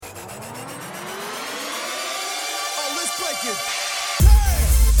What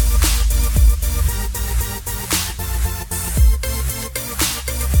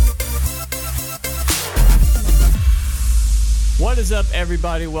is up,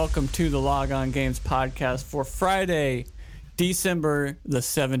 everybody? Welcome to the Log On Games podcast for Friday, December the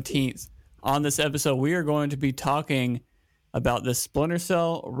 17th. On this episode, we are going to be talking about the Splinter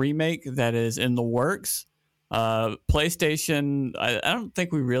Cell remake that is in the works. PlayStation, I don't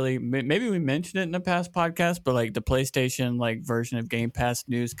think we really, maybe we mentioned it in a past podcast, but like the PlayStation like version of Gamepass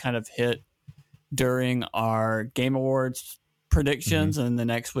news kind of hit during our Game Awards predictions and the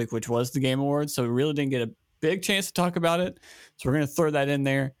next week, which was the Game Awards. So we really didn't get a big chance to talk about it. So we're going to throw that in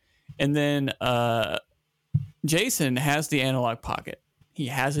there. And then Jason has the Analogue Pocket. He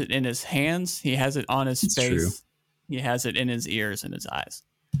has it in his hands. He has it on his face. True. He has it in his ears and his eyes.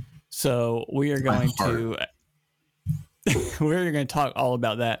 So we are going to we're going to talk all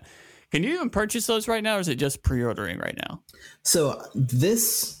about that. Can you even purchase those right now, or is it just pre-ordering right now? So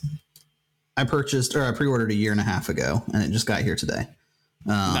this I pre-ordered a year and a half ago, and it just got here today.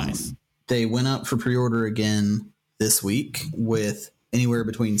 Nice. They went up for pre-order again this week with anywhere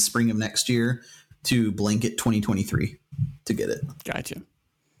between spring of next year to blanket 2023 to get it. Gotcha.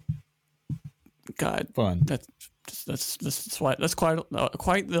 God, fun. That's quite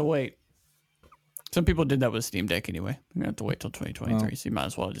the wait. Some people did that with Steam Deck anyway. You're gonna have to wait till 2023, so you might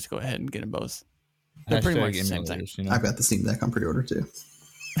as well just go ahead and get them both. They're pretty much the same thing. You know? I've got the Steam Deck on pre-order too.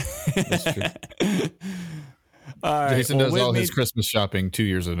 That's true. All right, Jason does all his Christmas shopping 2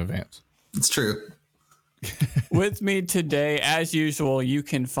 years in advance. It's true. With me today, as usual, you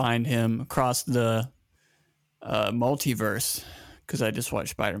can find him across the multiverse, because I just watched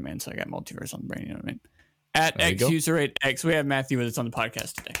Spider-Man, so I got multiverse on the brain. You know what I mean? At XUser8X, we have Matthew with us on the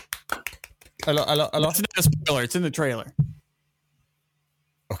podcast today. Hello. It's not a spoiler. It's in the trailer.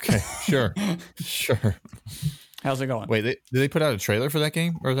 Okay, sure. Sure. How's it going? Wait, did they put out a trailer for that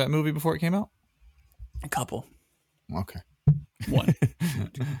game or that movie before it came out? A couple. Okay. One.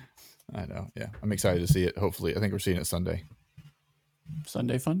 I know. Yeah. I'm excited to see it. Hopefully. I think we're seeing it Sunday.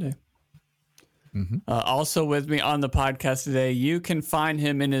 Sunday fun day. Also with me on the podcast today, you can find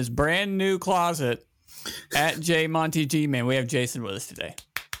him in his brand new closet at J Monty G Man. We have Jason with us today.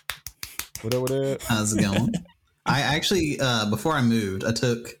 What up? How's it going? I actually, before I moved, I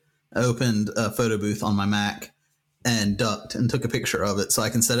opened a photo booth on my Mac and ducked and took a picture of it so I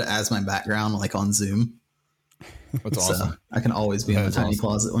can set it as my background, like on Zoom. That's awesome. I can always be in the tiny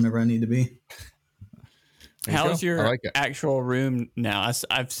closet whenever I need to be. How's your actual room now?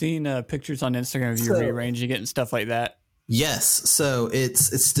 I've seen pictures on Instagram of you rearranging it and stuff like that. Yes. So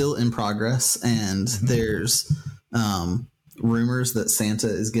it's still in progress, and there's rumors that Santa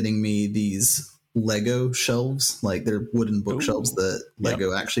is getting me these Lego shelves, like they're wooden bookshelves that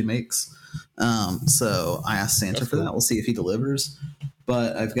Lego actually makes. So I asked Santa for that. We'll see if he delivers.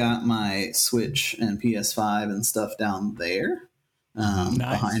 But I've got my Switch and PS5 and stuff down there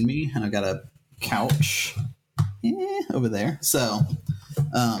behind me, and I've got a couch over there. So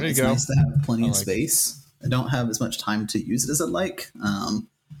it's nice to have plenty of space. I don't have as much time to use it as I'd like.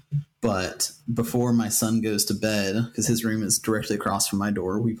 But before my son goes to bed, because his room is directly across from my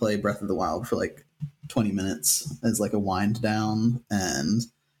door, we play Breath of the Wild for like 20 minutes as like a wind down. And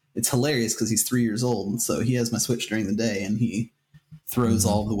it's hilarious because he's 3 years old. So he has my Switch during the day, and he throws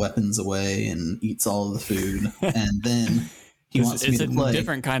all of the weapons away and eats all of the food. And then he wants me to play. It's a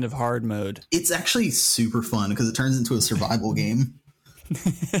different kind of hard mode. It's actually super fun because it turns into a survival game.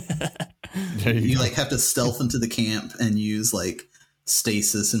 You like have to stealth into the camp and use like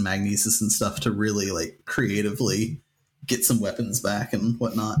stasis and magnesis and stuff to really like creatively get some weapons back and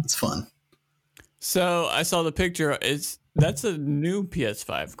whatnot. It's fun. So I saw the picture. That's a new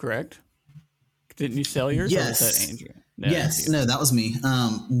PS5, correct? Didn't you sell yours? Yes. Or was that Andrew? Yes. No, that was me.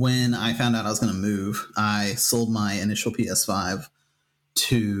 When I found out I was going to move, I sold my initial PS5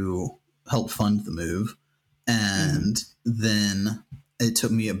 to help fund the move. And then it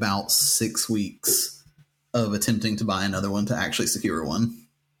took me about 6 weeks of attempting to buy another one to actually secure one.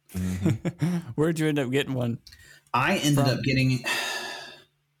 Where'd you end up getting one? I ended up getting,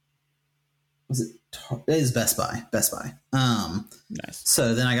 it is Best Buy. Nice.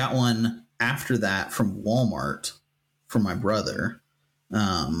 So then I got one after that from Walmart for my brother.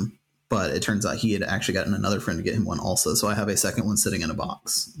 But it turns out he had actually gotten another friend to get him one also. So I have a second one sitting in a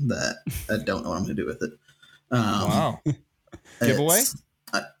box that I don't know what I'm going to do with it. Wow. Giveaway?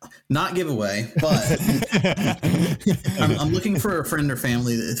 Not giveaway, but I'm looking for a friend or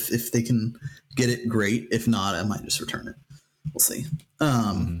family that if they can get it, great. If not, I might just return it. We'll see.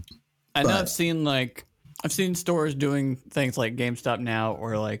 I know I've seen stores doing things like GameStop now,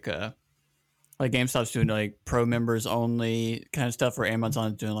 or like Like GameStop's doing like pro members only kind of stuff, or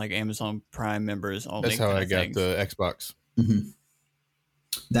Amazon's doing like Amazon Prime members only. That's how kind I of got things. the Xbox. Mm-hmm.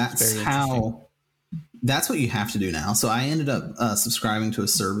 That's very how. That's what you have to do now. So I ended up subscribing to a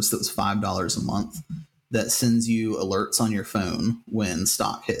service that was $5 a month that sends you alerts on your phone when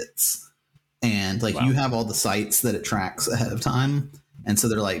stock hits, and like you have all the sites that it tracks ahead of time. And so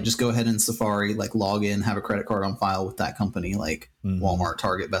they're like, just go ahead in Safari, like log in, have a credit card on file with that company, like Walmart,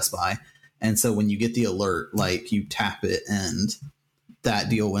 Target, Best Buy. And so when you get the alert, like you tap it, and that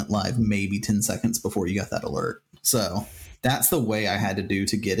deal went live maybe 10 seconds before you got that alert. So that's the way I had to do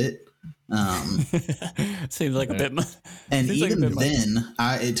to get it. Seems like a bit. And even then,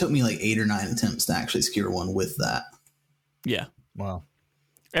 it took me like 8 or 9 attempts to actually secure one with that. Yeah. Wow.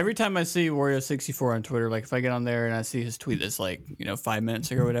 Every time I see Wario64 on Twitter, like if I get on there and I see his tweet that's like, 5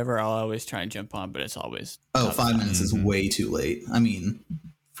 minutes ago or whatever, I'll always try and jump on, but it's always 5 minutes is way too late. I mean,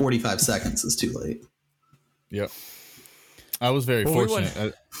 45 seconds is too late. Yep. I was very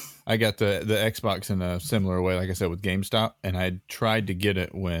fortunate. I got the Xbox in a similar way, like I said, with GameStop, and I tried to get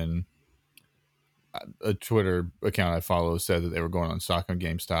it when a Twitter account I follow said that they were going on stock on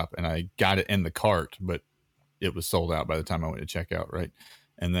GameStop, and I got it in the cart, but it was sold out by the time I went to check out, right?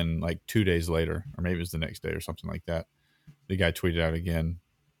 And then like 2 days later, or maybe it was the next day or something like that, the guy tweeted out again,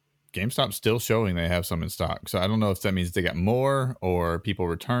 GameStop's still showing they have some in stock. So I don't know if that means they got more or people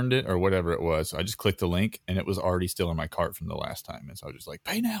returned it or whatever it was. So I just clicked the link and it was already still in my cart from the last time. And so I was just like,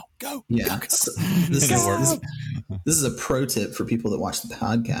 pay now, go. Yeah. Go. So this is a pro tip for people that watch the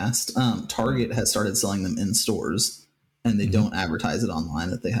podcast. Target has started selling them in stores, and they don't advertise it online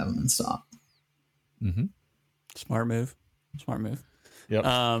that they have them in stock. Mm-hmm. Smart move. Yep.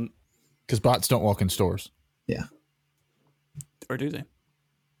 Because bots don't walk in stores. Yeah. Or do they?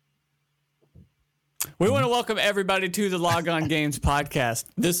 We want to welcome everybody to the Log On Games podcast.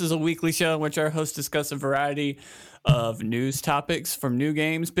 This is a weekly show in which our hosts discuss a variety of news topics from new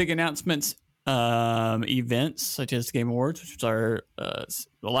games, big announcements, events such as Game Awards, which are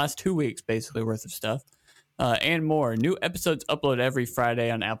the last 2 weeks basically worth of stuff, and more. New episodes upload every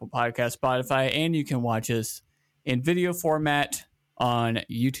Friday on Apple Podcasts, Spotify, and you can watch us in video format on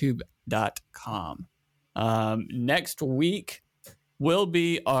youtube.com. Next week will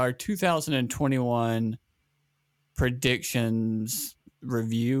be our 2021 predictions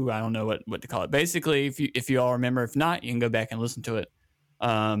review. I don't know what to call it. Basically, if you all remember, if not, you can go back and listen to it.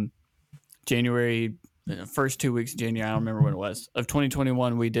 January, first 2 weeks of January, I don't remember when it was, of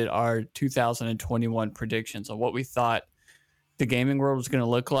 2021, we did our 2021 predictions on what we thought the gaming world was going to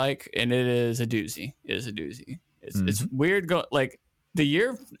look like, and it is a doozy. It's weird. Like the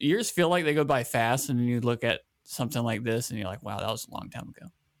years feel like they go by fast, and then you look at something like this and you're like, wow, that was a long time ago.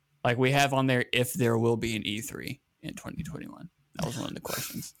 Like we have on there if there will be an E3 in 2021. That was one of the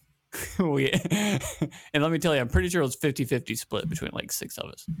questions. And let me tell you, I'm pretty sure it was 50-50 split between like 6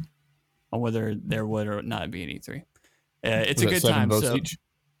 of us on whether there would or not be an E3. It's a good time. 7 votes each?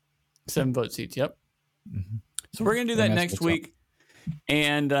 7 votes each. Yep. Mm-hmm. So we're gonna do that next week,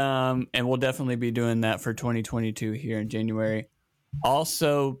 and we'll definitely be doing that for 2022 here in January.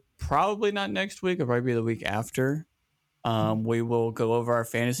 Also, probably not next week. It'll probably be the week after. We will go over our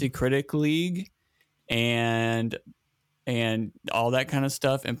Fantasy Critic League and all that kind of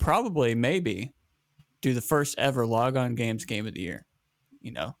stuff, and probably maybe do the first ever Log On Games Game of the Year.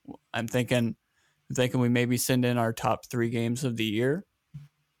 I'm thinking we maybe send in our top 3 games of the year,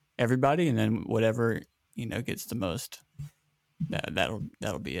 everybody, and then whatever gets the most.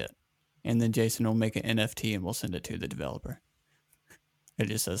 That'll be it. And then Jason will make an NFT and we'll send it to the developer. It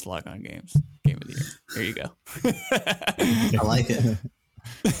just says Log On Games Game of the Year. There you go. I like it.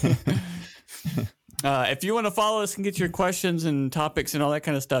 If you want to follow us and get your questions and topics and all that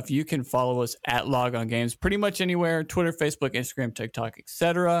kind of stuff, you can follow us at Log On Games pretty much anywhere: Twitter, Facebook, Instagram, TikTok,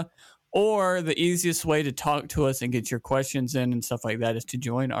 etc. Or the easiest way to talk to us and get your questions in and stuff like that is to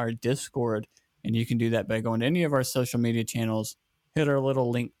join our Discord. And you can do that by going to any of our social media channels, hit our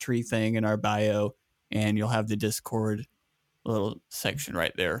little link tree thing in our bio, and you'll have the Discord little section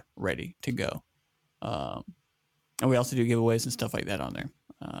right there ready to go. And we also do giveaways and stuff like that on there.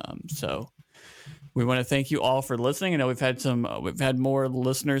 So we want to thank you all for listening. I know we've had more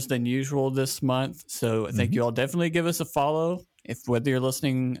listeners than usual this month. So thank you all. Definitely give us a follow. If whether you're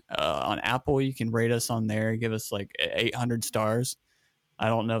listening on Apple, you can rate us on there. Give us like 800 stars. I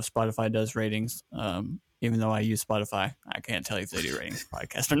don't know if Spotify does ratings. Even though I use Spotify, I can't tell you if they do ratings for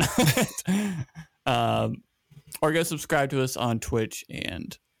podcasts or not. Or go subscribe to us on Twitch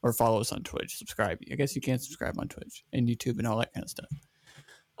or follow us on Twitch. Subscribe. I guess you can subscribe on Twitch and YouTube and all that kind of stuff.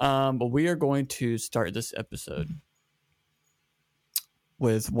 But we are going to start this episode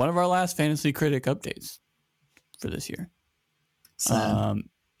with one of our last Fantasy Critic updates for this year.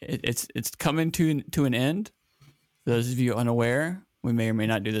 It's coming to an end. For those of you unaware, we may or may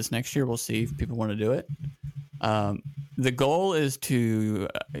not do this next year. We'll see if people want to do it. The goal is to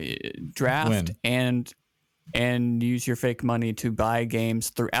draft and use your fake money to buy games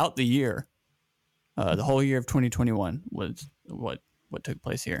throughout the year. The whole year of 2021 was what took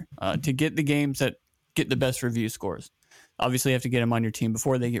place here. To get the games that get the best review scores. Obviously, you have to get them on your team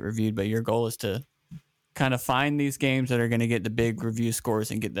before they get reviewed, but your goal is to kind of find these games that are going to get the big review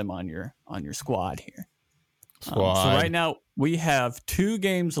scores and get them on your squad here. So right now, we have 2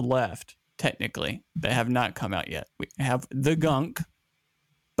 games left, technically, that have not come out yet. We have The Gunk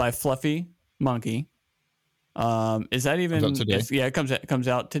by Fluffy Monkey. Is that even today? Yeah, it comes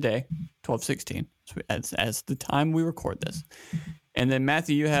out today, 12/16, as the time we record this. And then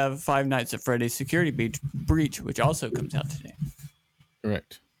Matthew, you have Five Nights at Freddy's Security Breach, which also comes out today.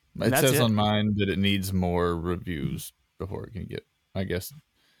 Correct. It says on mine that it needs more reviews before it can get. I guess.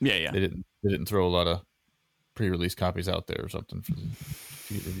 Yeah. They didn't throw a lot of pre-release copies out there or something to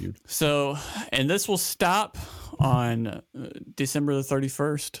get reviewed. So, and this will stop on December the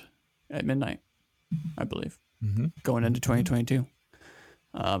 31st at midnight, I believe, going into 2022.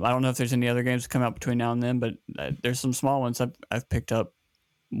 I don't know if there's any other games that come out between now and then, but there's some small ones. I've picked up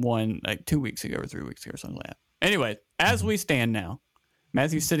one like 2 weeks ago or 3 weeks ago or something like that. Anyway, as we stand now,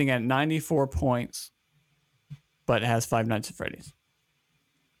 Matthew's sitting at 94 points, but has Five Nights at Freddy's.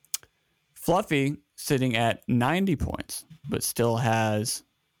 Fluffy sitting at 90 points, but still has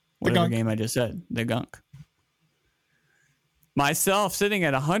whatever game I just said, The Gunk. Myself sitting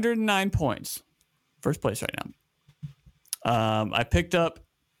at 109 points, first place right now. I picked up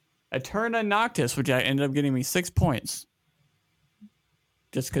Eterna Noctis, which ended up getting me 6 points.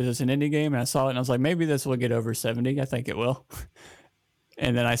 Just because it's an indie game, and I saw it, and I was like, maybe this will get over 70. I think it will.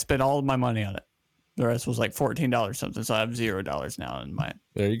 And then I spent all of my money on it. The rest was like $14 something, so I have $0 now in my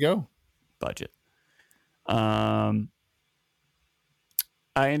there you go budget. I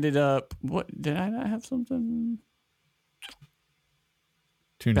ended up, what did I not have something?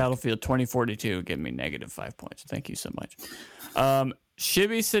 Battlefield 2042 gave me negative 5 points. Thank you so much.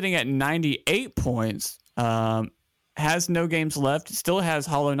 Shibby sitting at 98 points. Has no games left. Still has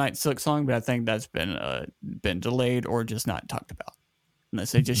Hollow Knight Silksong, but I think that's been delayed or just not talked about.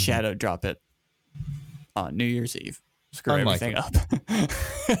 Unless they just shadow drop it on New Year's Eve. Screw everything up.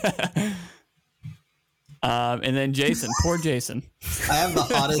 And then Jason, poor Jason. I have the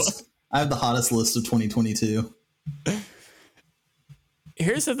hottest list of 2022.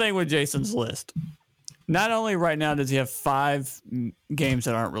 Here's the thing with Jason's list. Not only right now does he have 5 games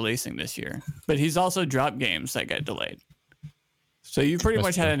that aren't releasing this year, but he's also dropped games that got delayed. So you pretty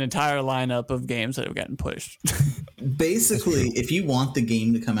much had an entire lineup of games that have gotten pushed. Basically, if you want the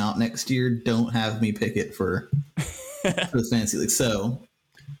game to come out next year, don't have me pick it for the Fantasy League. So,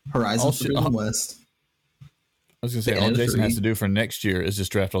 Horizon Forbidden West. I was going to say, all Jason has to do for next year is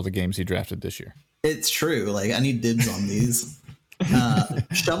just draft all the games he drafted this year. It's true. Like, I need dibs on these.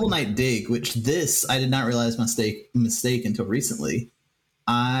 Shovel Knight Dig, which I did not realize mistake until recently.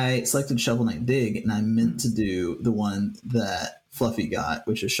 I selected Shovel Knight Dig, and I meant to do the one that Fluffy got,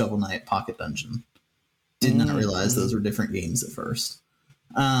 which is Shovel Knight Pocket Dungeon. Did not realize those were different games at first.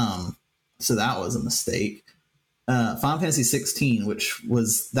 So that was a mistake. Final Fantasy 16, which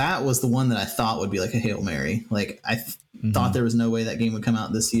was the one that I thought would be like a Hail Mary. Like I thought there was no way that game would come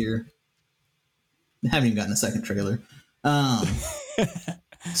out this year. I haven't even gotten a second trailer.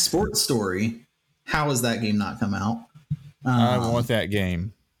 Sports Story. How has that game not come out? I want that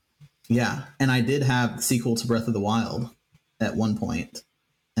game. Yeah, and I did have the sequel to Breath of the Wild at one point,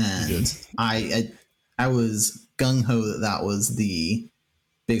 and I was gung ho that was the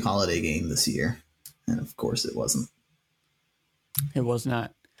big holiday game this year, and of course it wasn't. It was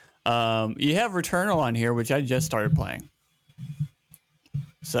not. You have Returnal on here, which I just started playing.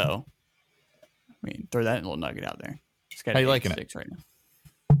 So, I mean, throw that little nugget out there. How you liking it right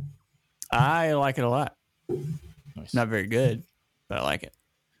now? I like it a lot. Nice. Not very good, but I like it.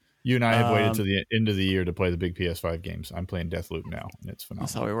 You and I have waited till the end of the year to play the big PS5 games. I'm playing Deathloop now, and it's phenomenal.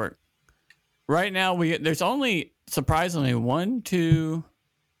 That's how we work. Right now, there's only, surprisingly, 1, 2,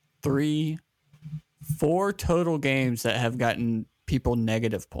 3, 4 total games that have gotten people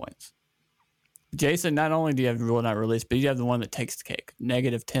negative points. Jason, not only do you have the Will Not Release, but you have the one that takes the cake.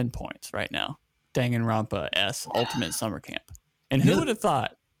 Negative 10 points right now. Danganronpa S Ultimate Summer Camp. And who would have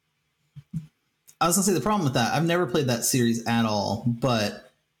thought? I was going to say the problem with that, I've never played that series at all,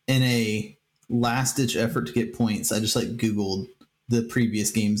 but in a last-ditch effort to get points, I just Googled the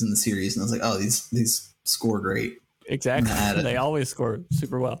previous games in the series, and I was like, oh, these score great. Exactly. They always score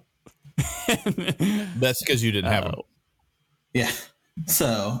super well. That's because you didn't have them. Yeah.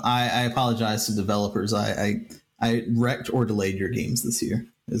 So I apologize to developers. I wrecked or delayed your games this year.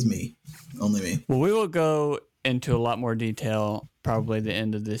 It was me. Only me. Well, we will go into a lot more detail probably the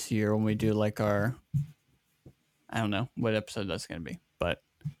end of this year when we do like our, I don't know what episode that's going to be, but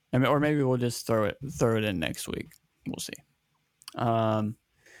I mean, or maybe we'll just throw it in next week. We'll see.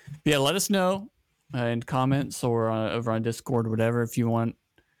 Yeah, let us know in comments or over on Discord or whatever if you want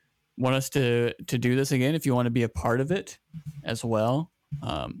us to do this again. If you want to be a part of it as well,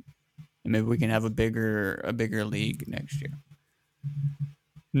 and maybe we can have a bigger league next year.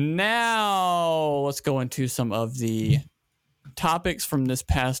 Now let's go into some of the topics from this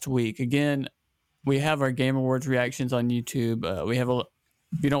past week. Again, we have our Game Awards reactions on YouTube.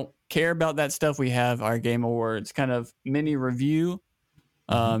 If you don't care about that stuff, we have our Game Awards kind of mini review.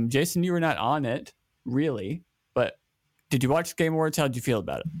 Jason, you were not on it really, but did you watch the Game Awards? How did you feel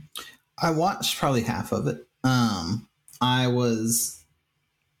about it? I watched probably half of it. I was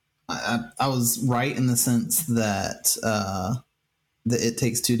right in the sense that the It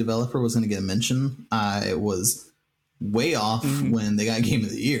Takes Two developer was going to get a mention. I was way off when they got Game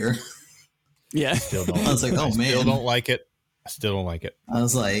of the Year. Yeah, I was like, oh man, still don't like it. I still don't like it. I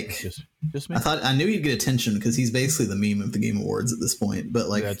was like, just me. I knew he'd get attention because he's basically the meme of the Game Awards at this point. But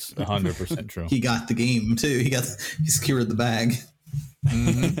like, that's 100% true. He got the game too. He secured the bag.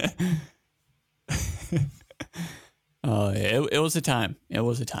 Mm-hmm. It was a time. It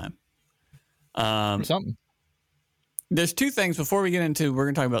was a time. Something. There's two things before we get into. We're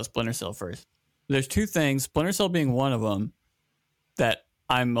going to talk about Splinter Cell first. There's two things. Splinter Cell being one of them. That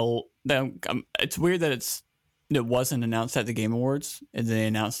it's weird that it wasn't announced at the Game Awards and they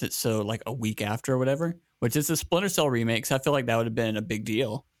announced it so like a week after or whatever. Which is the Splinter Cell remake. So I feel like that would have been a big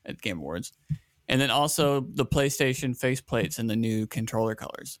deal at the Game Awards. And then also the PlayStation faceplates and the new controller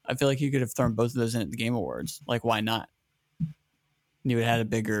colors. I feel like you could have thrown both of those in at the Game Awards. Like, why not? You would have had a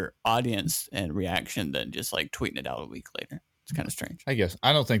bigger audience and reaction than just like tweeting it out a week later. It's kind of strange. I guess.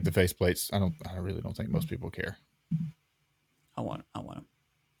 I don't think the faceplates, I really don't think most people care. I want them.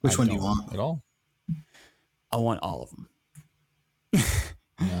 Which one do you want? At all? I want all of them.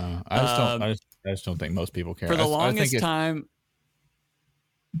 No, I just don't think most people care. For the longest time.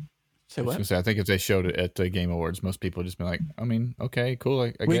 Say what? I think if they showed it at the Game Awards, most people would just be like, I mean, okay, cool,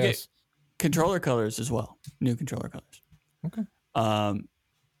 I guess. Get controller colors as well. New controller colors. Okay.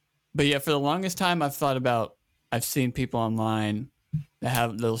 But yeah, for the longest time, I've seen people online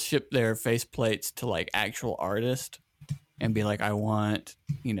that they'll ship their faceplates to like actual artists and be like, I want,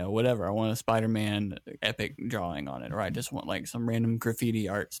 whatever. I want a Spider-Man epic drawing on it, or I just want like some random graffiti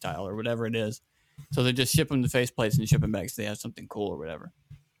art style or whatever it is. So they just ship them the faceplates and ship them back so they have something cool or whatever.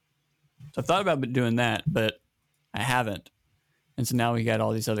 So I thought about doing that, but I haven't. And so now we got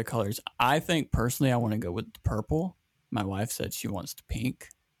all these other colors. I think personally I want to go with the purple. My wife said she wants the pink.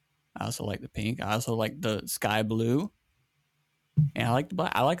 I also like the pink. I also like the sky blue. And I like the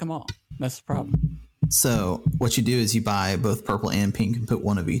black. I like them all. That's the problem. So what you do is you buy both purple and pink and put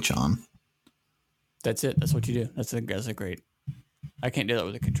one of each on. That's it. That's what you do. That's a great. I can't do that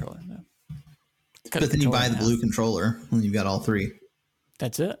with a controller. No. But then you buy the blue controller when you've got all three.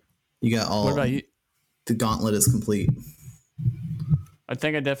 That's it. You got all. What about you? The gauntlet is complete. I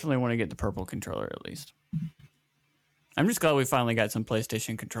think I definitely want to get the purple controller at least. I'm just glad we finally got some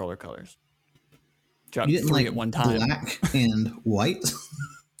PlayStation controller colors. Dropped you didn't 3 like at one time. Black and white.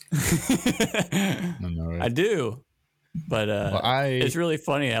 I do, but it's really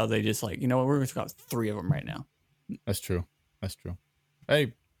funny how they just like, we're just got 3 of them right now. That's true.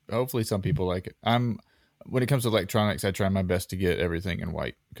 Hey, hopefully some people like it. When it comes to electronics, I try my best to get everything in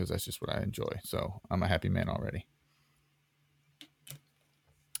white because that's just what I enjoy. So I'm a happy man already.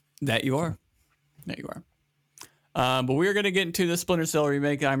 That you are. But we're going to get into the Splinter Cell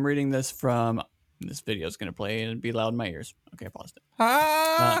remake. I'm reading this from... This video is going to play and be loud in my ears. Okay, I paused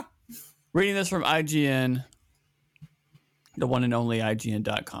it. Reading this from IGN, the one and only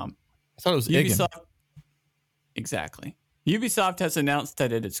IGN.com. I thought it was Ubisoft. Exactly. Ubisoft has announced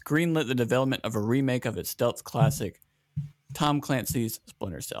that it has greenlit the development of a remake of its stealth classic, Tom Clancy's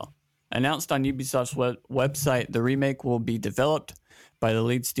Splinter Cell. Announced on Ubisoft's website, the remake will be developed by the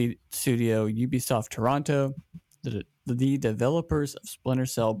lead studio Ubisoft Toronto, the developers of Splinter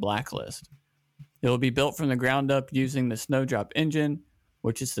Cell Blacklist. It will be built from the ground up using the Snowdrop engine,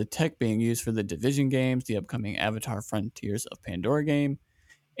 which is the tech being used for the Division games, the upcoming Avatar Frontiers of Pandora game,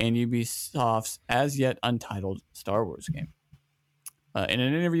 and Ubisoft's as yet untitled Star Wars game. In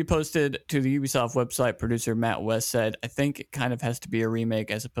an interview posted to the Ubisoft website, producer Matt West said, I think it kind of has to be a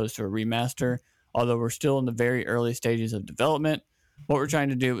remake as opposed to a remaster. Although we're still in the very early stages of development, what we're trying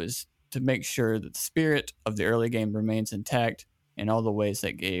to do is to make sure that the spirit of the early game remains intact in all the ways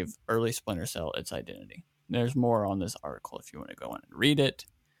that gave early Splinter Cell its identity. There's more on this article if you want to go in and read it.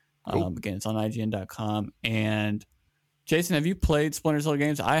 Cool. Again, it's on IGN.com. And Jason, have you played Splinter Cell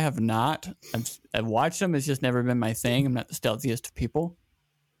games? I have not. I've watched them. It's just never been my thing. I'm not the stealthiest of people.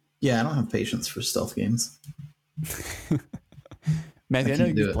 Yeah, I don't have patience for stealth games. Matthew, I know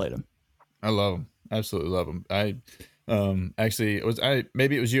you've played them. I love them. Absolutely love them.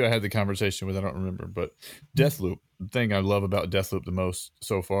 Maybe it was you I had the conversation with. I don't remember, but Deathloop. The thing I love about Deathloop the most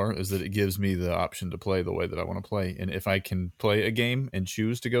so far is that it gives me the option to play the way that I want to play. And if I can play a game and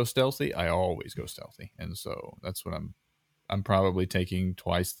choose to go stealthy, I always go stealthy. And so that's what I'm probably taking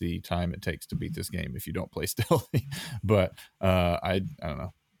twice the time it takes to beat this game if you don't play stealthy. But I don't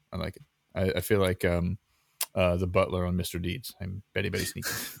know. I like it. I feel like the butler on Mr. Deeds. I'm Betty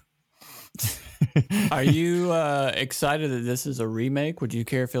Sneaky. Are you excited that this is a remake? Would you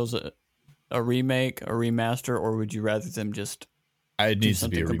care if it was a remake, a remaster, or would you rather them just it needs to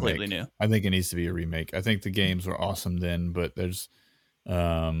be a completely remake. New? I think it needs to be a remake. I think the games were awesome then, but there's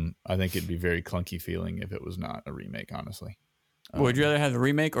I think it'd be very clunky feeling if it was not a remake, honestly. Would you rather have a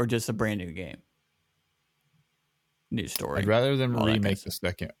remake or just a brand new game? New story. I'd rather them remake the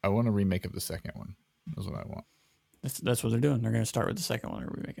second. I want a remake of the second one. That's what I want. That's what they're doing. They're going to start with the second one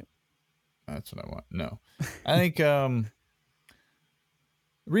and remake it. That's what I want. No, I think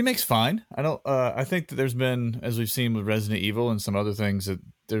remake's fine. I think that there's been, as we've seen with Resident Evil and some other things, that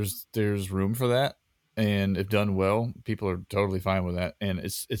there's room for that, and if done well, people are totally fine with that. And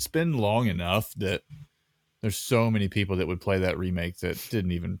it's been long enough that there's so many people that would play that remake that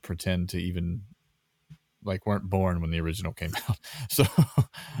didn't even pretend to even weren't born when the original came out. So,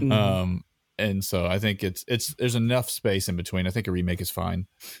 and so I think there's enough space in between. I think a remake is fine,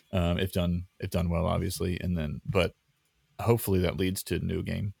 if done well, obviously, but hopefully that leads to a new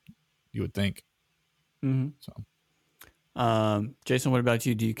game. You would think. Mm-hmm. So, Jason, what about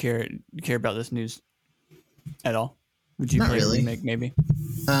you? Do you care about this news at all? Would you Not play really. a remake? Maybe.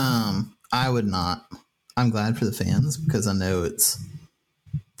 I would not. I'm glad for the fans because I know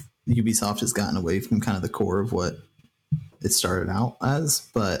Ubisoft has gotten away from kind of the core of what it started out as,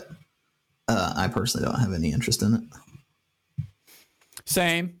 but I personally don't have any interest in it.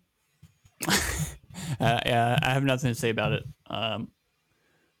 Same. Yeah, I have nothing to say about it.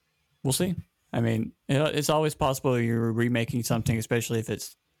 We'll see. I mean, it's always possible you're remaking something, especially if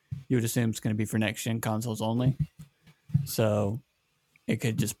you would assume it's going to be for next gen consoles only. So it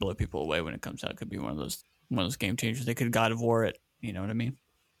could just blow people away when it comes out. It could be one of those game changers. They could God of War it. You know what I mean?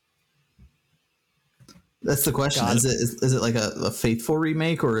 That's the question. Is it like a faithful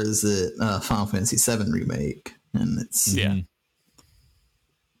remake, or is it a Final Fantasy VII remake? And it's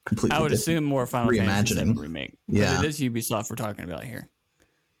completely. I would assume more Final Fantasy VII remake. Yeah, but it is Ubisoft we're talking about here.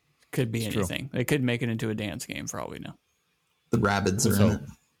 Could be anything. They could make it into a dance game for all we know. The Rabbids are in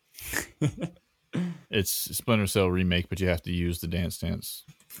it. It's Splinter Cell remake, but you have to use the Dance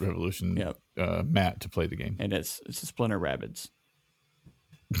Revolution mat to play the game. And it's a Splinter Rabbids.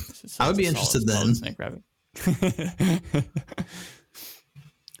 I would be interested then. Snake Rabbit.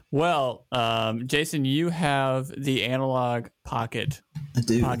 Well, Jason, you have the Analogue Pocket. I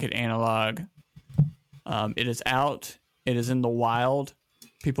do. Pocket Analogue. It is out. It is in the wild.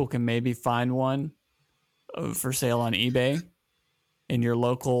 People can maybe find one for sale on eBay in your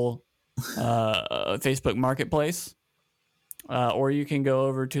local Facebook Marketplace, or you can go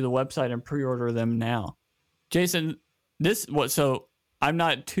over to the website and pre-order them now. Jason, so I'm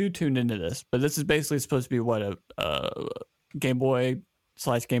not too tuned into this, but this is basically supposed to be what a Game Boy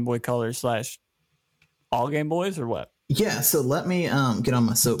 / Game Boy Color / all Game Boys, or what? Yeah, so let me get on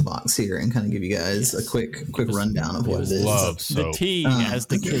my soapbox here and kind of give you guys a quick rundown of what it is. The tea, as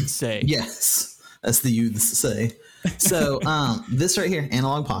the kids say. Yes, as the youths say. So this right here,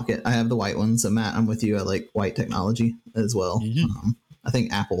 Analogue Pocket. I have the white one. So Matt, I'm with you. I like white technology as well. I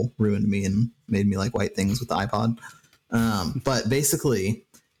think Apple ruined me and made me like white things with the iPod. But basically,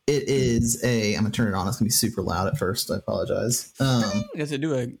 it is I'm gonna turn it on. It's gonna be super loud at first. I apologize. Does it do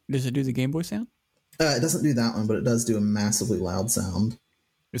the Game Boy sound? It doesn't do that one, but it does do a massively loud sound.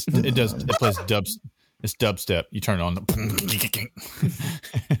 It does. It plays It's dubstep. You turn it on.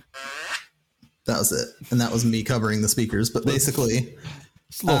 That was it, and that was me covering the speakers. But basically,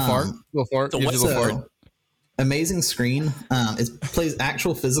 it's a little fart. Amazing screen. It plays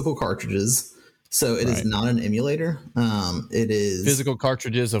actual physical cartridges, so it is not an emulator. It is physical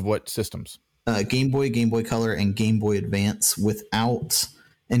cartridges of what systems? Game Boy, Game Boy Color, and Game Boy Advance without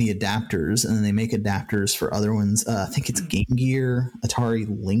any adapters, and then they make adapters for other ones. I think it's Game Gear, Atari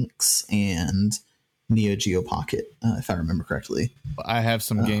Lynx, and Neo Geo Pocket, if I remember correctly. I have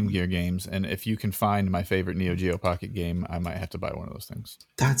some Game Gear games, and if you can find my favorite Neo Geo Pocket game, I might have to buy one of those things.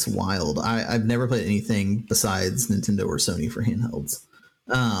 That's wild. I've never played anything besides Nintendo or Sony for handhelds.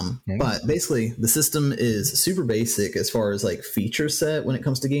 But basically, the system is super basic as far as like feature set when it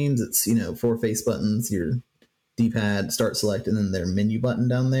comes to games. It's, 4 face buttons, your D-pad, start, select, and then their menu button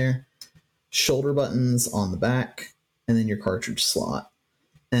down there, shoulder buttons on the back, and then your cartridge slot.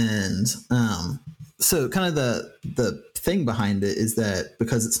 And so kind of the thing behind it is that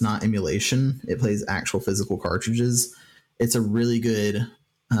because it's not emulation, it plays actual physical cartridges. It's a really good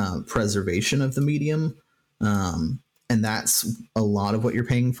preservation of the medium. And that's a lot of what you're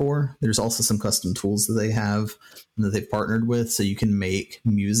paying for. There's also some custom tools that they have that they've partnered with. So you can make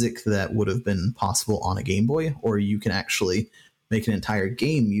music that would have been possible on a Game Boy, or you can actually make an entire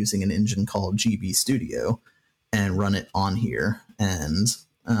game using an engine called GB Studio and run it on here. And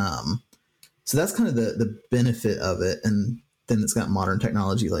so that's kind of the benefit of it. And then it's got modern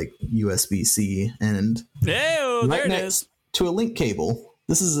technology like USB-C and there it is, to a link cable.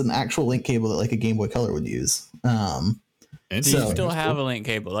 This is an actual link cable that like a Game Boy Color would use. Do you still have a link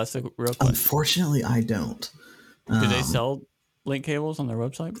cable? That's the real question. Unfortunately, I don't. Do they sell link cables on their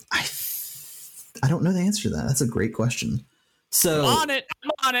website? I don't know the answer to that. That's a great question. So I'm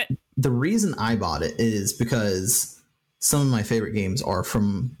on it. The reason I bought it is because some of my favorite games are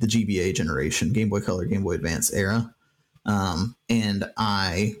from the GBA generation, Game Boy Color, Game Boy Advance era. And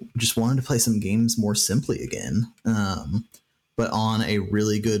I just wanted to play some games more simply again. But on a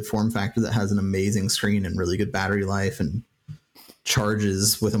really good form factor that has an amazing screen and really good battery life and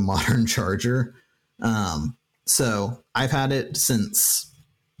charges with a modern charger. So I've had it since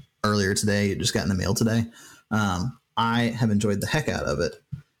earlier today. It just got in the mail today. I have enjoyed the heck out of it.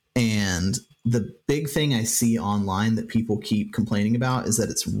 And the big thing I see online that people keep complaining about is that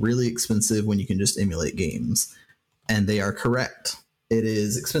it's really expensive when you can just emulate games. And they are correct. It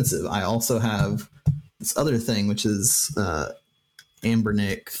is expensive. I also have this other thing, which is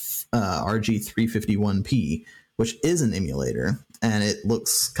Ambernic RG351P, which is an emulator, and it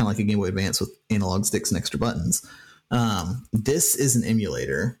looks kind of like a Game Boy Advance with analog sticks and extra buttons. This is an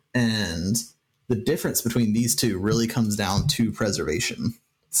emulator, and the difference between these two really comes down to preservation.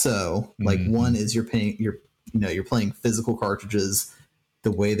 So, like, one is you're playing physical cartridges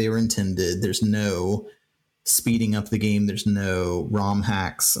the way they were intended. There's no speeding up the game. There's no ROM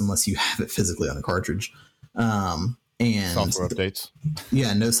hacks unless you have it physically on a cartridge. And software updates.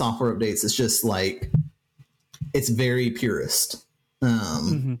 Yeah, no software updates. It's just like, it's very purist.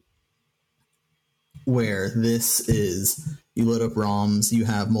 Where this is, you load up ROMs, you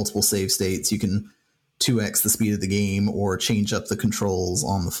have multiple save states, you can 2x the speed of the game or change up the controls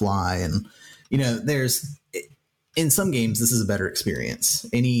on the fly. And, in some games, this is a better experience.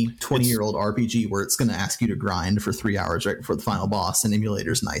 Any 20-year-old RPG where it's going to ask you to grind for 3 hours right before the final boss, an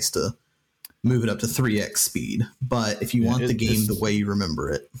emulator's nice to move it up to 3x speed. But if you want the game the way you remember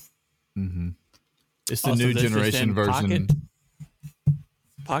it. It's the new generation version.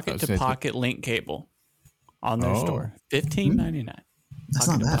 Pocket to pocket link cable on their store. $15.99. That's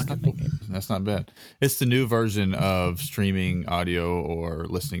not bad. That's not bad. It's the new version of streaming audio or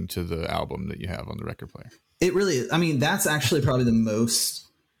listening to the album that you have on the record player. It really is. I mean, that's actually probably the most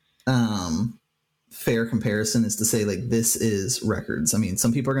fair comparison, is to say, like, this is records. I mean,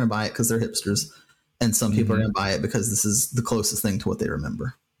 some people are going to buy it because they're hipsters, and some people are going to buy it because this is the closest thing to what they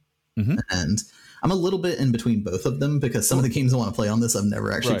remember. And I'm a little bit in between both of them because some of the games I want to play on this I've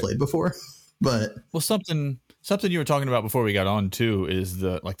never actually played before. But something you were talking about before we got on too is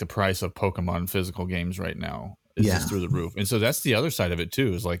the price of Pokemon physical games right now is just through the roof. And so that's the other side of it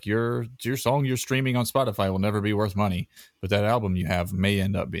too, is like your song you're streaming on Spotify will never be worth money, but that album you have may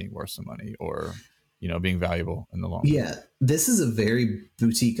end up being worth some money or, being valuable in the long run. Yeah. This is a very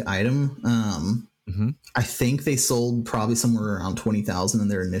boutique item. I think they sold probably somewhere around 20,000 in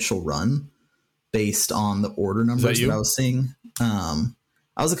their initial run based on the order numbers that I was seeing.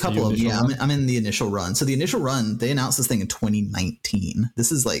 I was a couple of, I'm in the initial run. So the initial run, they announced this thing in 2019.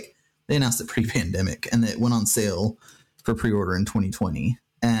 This is like, they announced it pre-pandemic, and it went on sale for pre-order in 2020.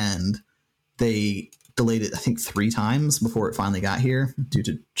 And they delayed it, I think, 3 times before it finally got here due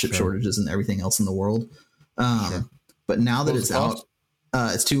to chip shortages and everything else in the world. But now that it's out,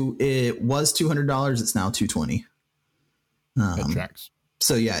 it was $200. It's now $220. That tracks.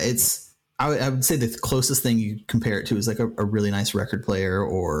 So yeah, I would say the closest thing you compare it to is like a really nice record player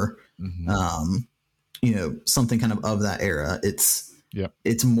or, something kind of that era. It's Yep.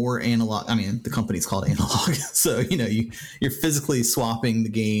 It's more analog. I mean, the company's called Analogue, so you're physically swapping the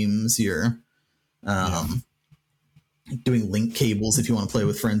games. You're doing link cables if you want to play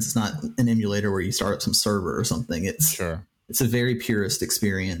with friends. It's not an emulator where you start up some server or something. It's a very purist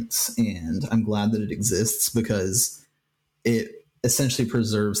experience, and I'm glad that it exists because it essentially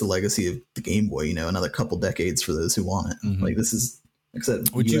preserves the legacy of the Game Boy. Another couple decades for those who want it. Like this is, like I said,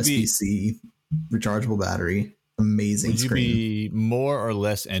 USB-C, rechargeable battery. Amazing. Would you be more or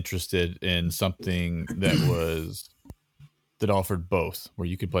less interested in something that offered both, where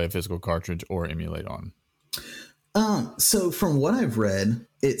you could play a physical cartridge or emulate on? So from what I've read,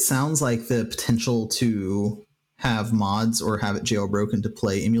 it sounds like the potential to have mods or have it jailbroken to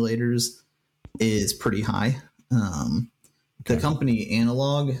play emulators is pretty high. The company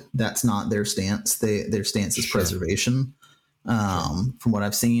Analogue, that's not their stance. Their stance is preservation. From what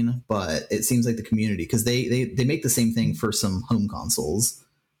I've seen, but it seems like the community, because they make the same thing for some home consoles,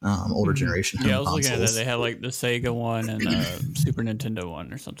 older generation home consoles. I was looking at that. They have like the Sega one and the Super Nintendo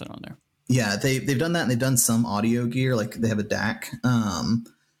one or something on there. Yeah, they've done that, and they've done some audio gear, like they have a DAC,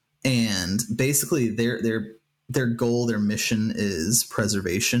 and basically their goal, their mission is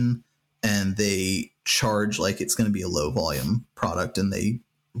preservation, and they charge like it's going to be a low volume product, and they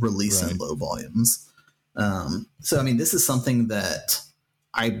release in low volumes. So, I mean, this is something that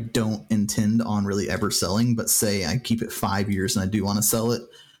I don't intend on really ever selling, but say I keep it 5 years and I do want to sell it,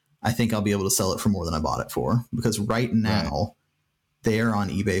 I think I'll be able to sell it for more than I bought it for, because right now they are on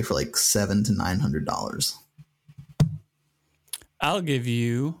eBay for like $700 to $900. I'll give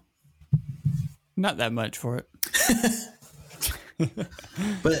you not that much for it.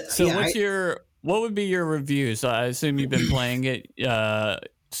 But so what would be your review? So I assume you've been playing it,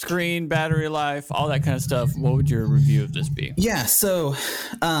 screen, battery life, all that kind of stuff. What would your review of this be? Yeah, so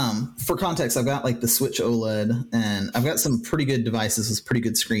for context, I've got like the Switch OLED, and I've got some pretty good devices with pretty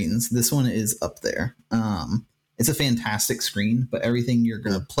good screens. This one is up there. It's a fantastic screen, but everything you're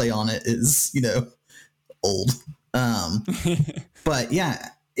going to play on it is, old. But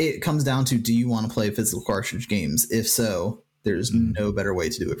yeah, it comes down to, do you want to play physical cartridge games? If so, there's no better way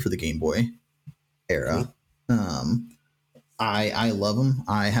to do it for the Game Boy era. I love them.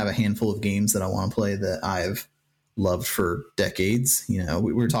 I have a handful of games that I want to play that I've loved for decades.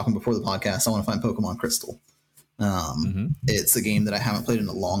 We were talking before the podcast. I want to find Pokemon Crystal. It's a game that I haven't played in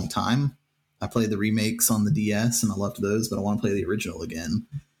a long time. I played the remakes on the DS and I loved those, but I want to play the original again.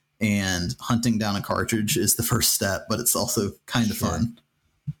 And hunting down a cartridge is the first step, but it's also kind of fun.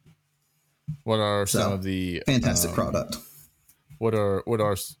 What are some of the fantastic product? What are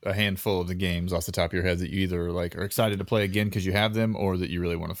a handful of the games off the top of your head that you either like are excited to play again because you have them, or that you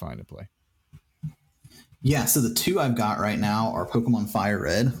really want to find and play? Yeah, so the two I've got right now are Pokemon Fire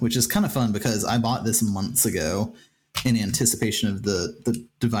Red, which is kind of fun because I bought this months ago in anticipation of the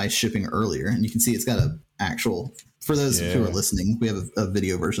device shipping earlier. And you can see it's got a actual, for those who are listening, we have a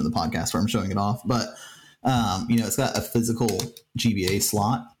video version of the podcast where I'm showing it off. But, it's got a physical GBA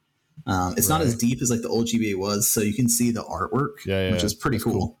slot. It's not as deep as like the old GBA was, so you can see the artwork, which is pretty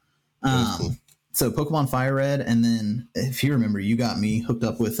cool. So Pokemon Fire Red, and then if you remember, you got me hooked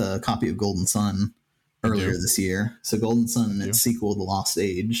up with a copy of Golden Sun earlier this year. So Golden Sun and its sequel, The Lost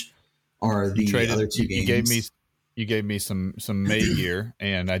Age, are the other two games. You gave me some May gear,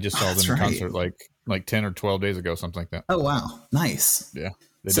 and I just saw them in concert like 10 or 12 days ago, something like that. Oh wow, nice. Yeah,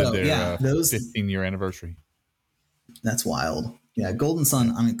 they did their 15-year anniversary. That's wild. Yeah, Golden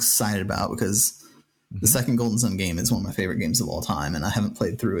Sun I'm excited about because the second Golden Sun game is one of my favorite games of all time, and I haven't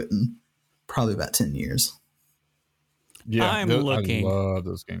played through it in probably about 10 years. Yeah, I love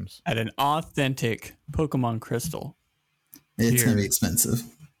those games. At an authentic Pokemon Crystal. It's going to be expensive.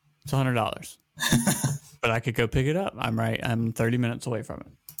 It's $100. But I could go pick it up. I'm 30 minutes away from it.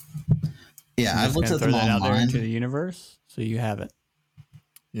 Yeah, I've looked at them online. Out there into the universe, so you have it.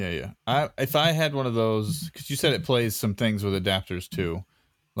 Yeah. If I had one of those, because you said it plays some things with adapters too,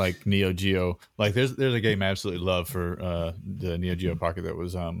 like Neo Geo. Like there's a game I absolutely love for the Neo Geo Pocket that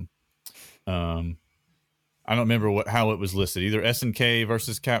was I don't remember how it was listed. Either SNK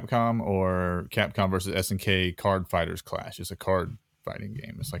versus Capcom or Capcom versus SNK Card Fighters Clash. It's a card fighting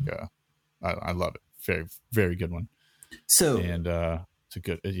game. It's like I love it. Very, very good one. So it's a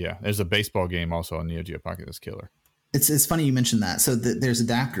good There's a baseball game also on Neo Geo Pocket that's killer. It's funny you mentioned that. So there's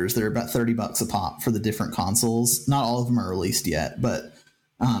adapters. They're about $30 a pop for the different consoles. Not all of them are released yet, but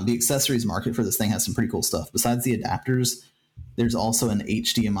the accessories market for this thing has some pretty cool stuff. Besides the adapters, there's also an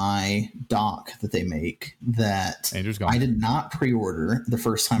HDMI dock that they make that I did not pre-order the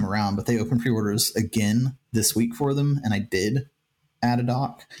first time around, but they opened pre-orders again this week for them, and I did add a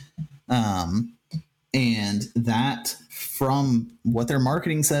dock. And that, from what their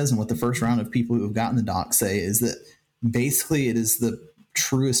marketing says and what the first round of people who have gotten the dock say, is that basically it is the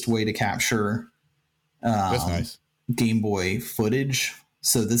truest way to capture That's nice. Game Boy footage.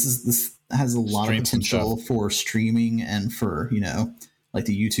 So this has a lot of potential for streaming and for, like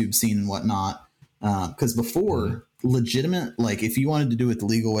the YouTube scene and whatnot. Because before, legitimate, like if you wanted to do it the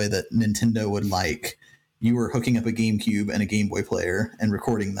legal way that Nintendo would like, you were hooking up a GameCube and a Game Boy player and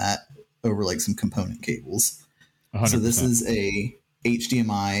recording that over like some component cables. 100%. So this is a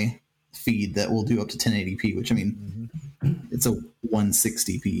HDMI feed that will do up to 1080p, which, I mean, it's a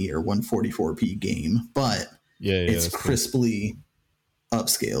 160p or 144p game, but it's crisply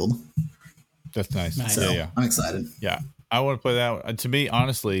upscaled. That's nice. So yeah. I'm excited. Yeah. I want to play that. To me,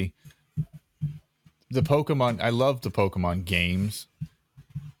 honestly, I love the Pokemon games,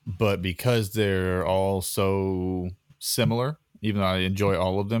 but because they're all so similar, even though I enjoy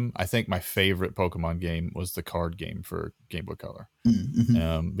all of them, I think my favorite Pokemon game was the card game for Game Boy Color.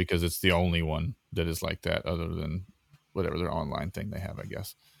 Because it's the only one that is like that, other than whatever their online thing they have, I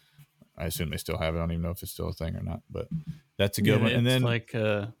guess. I assume they still have it. I don't even know if it's still a thing or not, but that's a good one. And then like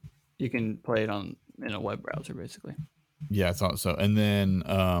you can play it in a web browser, basically. Yeah, I thought so. And then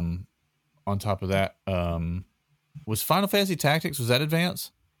on top of that, was Final Fantasy Tactics, was that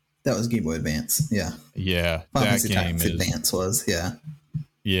Advance? That was Game Boy Advance. Yeah. Yeah. Final Fantasy Tactics Advance was, yeah.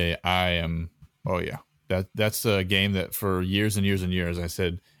 Yeah, I am. Oh yeah. That's a game that for years and years and years I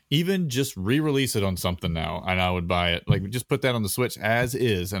said, even just re-release it on something now and I would buy it. Like just put that on the Switch as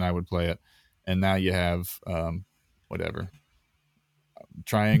is and I would play it. And now you have whatever.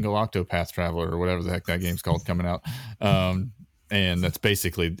 Triangle Octopath Traveler or whatever the heck that game's called coming out. And it's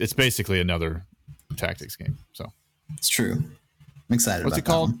basically another tactics game. So it's true. I'm excited. What's about it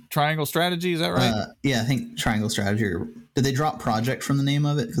called? One. Triangle Strategy, is that right? Yeah, I think Triangle Strategy. Did they drop Project from the name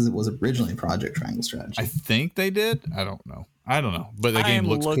of it? Because it was originally Project Triangle Strategy. I think they did. I don't know. But the game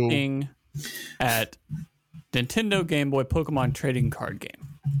looks cool. I am looking at Nintendo Game Boy Pokemon trading card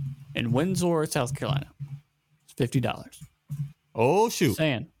game in Windsor, South Carolina. It's $50. Oh shoot!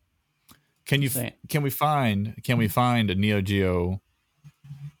 Saying. Can we find a Neo Geo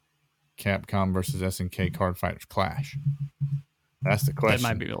Capcom versus SNK Card Fighters Clash? That's the question. That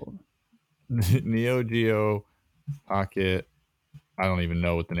might be old. Neo Geo Pocket. I don't even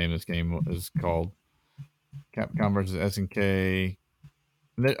know what the name of this game is called. Capcom versus SNK.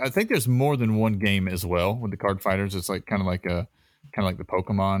 I think there's more than one game as well with the card fighters. It's like kind of like the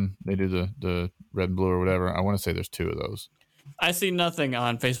Pokemon. They do the red and blue or whatever. I want to say there's two of those. I see nothing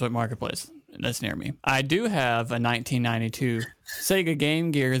on Facebook Marketplace that's near me. I do have a 1992 Sega Game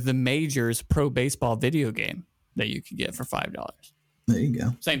Gear The Majors Pro Baseball video game that you can get for $5. There you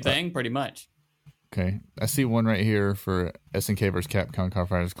go. Same thing, pretty much. Okay, I see one right here for SNK versus Capcom Card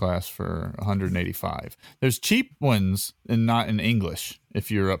Fighters Class for $185. There's cheap ones and not in English. If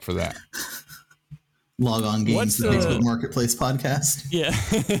you're up for that, Log On Games, the Facebook Marketplace podcast. Yeah,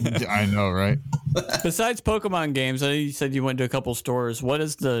 I know, right? Besides Pokemon games, I know you said you went to a couple stores. What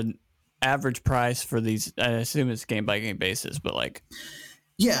is the average price for these? I assume it's game by game basis, but like,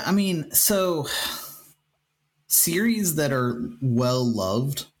 yeah, I mean, so series that are well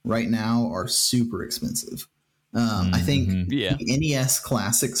loved right now are super expensive. I think the NES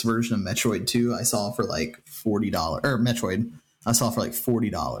Classics version of Metroid 2 I saw for like $40, or Metroid I saw for like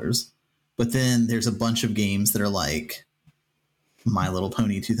 $40. But then there's a bunch of games that are like My Little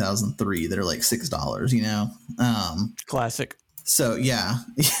Pony 2003 that are like $6, classic. So yeah,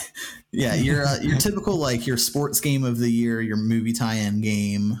 your typical like your sports game of the year, your movie tie-in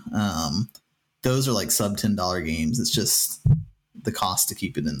game. Those are like sub $10 games. It's just the cost to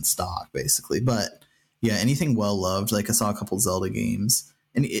keep it in stock, basically. But yeah, anything well loved. Like I saw a couple Zelda games,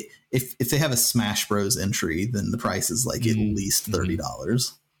 and if they have a Smash Bros entry, then the price is like at least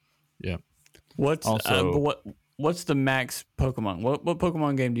 $30. Yeah. What's the max Pokemon? What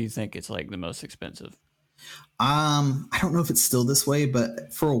Pokemon game do you think it's like the most expensive? I don't know if it's still this way,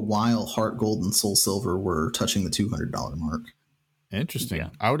 but for a while, Heart Gold and Soul Silver were touching the $200 mark. Interesting. Yeah.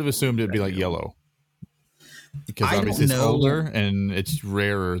 I would have assumed it'd be like yellow, because obviously it's older and it's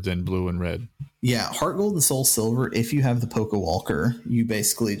rarer than blue and red. Yeah, Heart Gold and Soul Silver. If you have the Poke Walker, you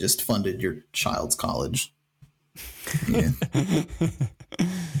basically just funded your child's college. Yeah.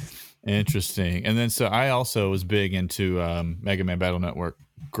 Interesting. And then so I also was big into Mega Man Battle Network.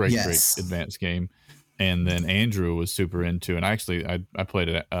 Great advanced game. And then Andrew was super into, and actually I played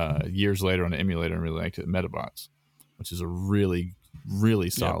it years later on an emulator and really liked it, Metabots, which is a really,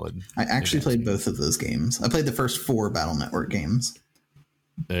 really solid. I actually played both of those games. I played the first 4 Battle Network games.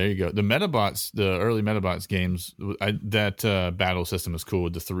 There you go. The Metabots, the early Metabots games, that battle system is cool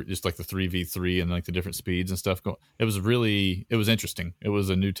with just like the 3v3 and like the different speeds and stuff. It was interesting. It was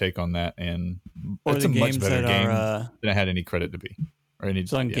a new take on that, and it's a much better game than I had any credit to be. Or any.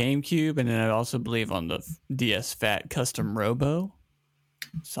 It's on GameCube, and then I also believe on the DS Fat Custom Robo.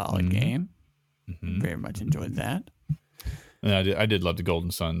 Solid game. Mm-hmm. Very much enjoyed that. And I did love the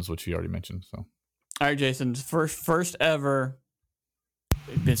Golden Suns, which you already mentioned. So, all right, Jason, first ever.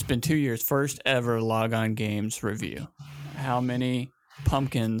 It's been 2 years. First ever Log On Games review. How many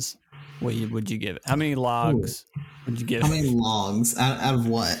pumpkins would you give it? How many logs would you give it? How many logs out of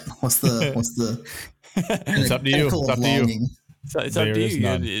what? What's the? It's up to you. It's up to you. So it's up to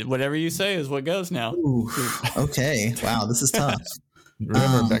you. Whatever you say is what goes now. Ooh, okay. Wow, this is tough.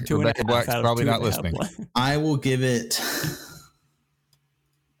 Remember, Rebecca Black's probably not listening. I will give it.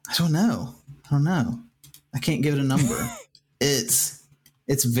 I don't know. I can't give it a number.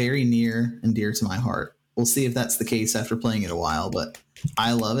 It's very near and dear to my heart. We'll see if that's the case after playing it a while, but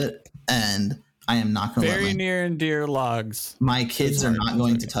I love it, and I am not going to very near and dear logs. My kids are not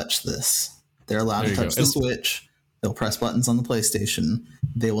going to touch this. They're allowed to touch the Switch. They'll press buttons on the PlayStation.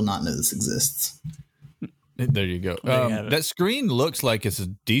 They will not know this exists. There you go. That screen looks like it's a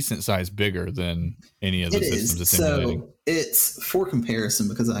decent size bigger than any of the systems it's emulating. So it's, for comparison,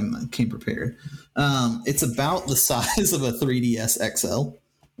 because I came prepared, it's about the size of a 3DS XL.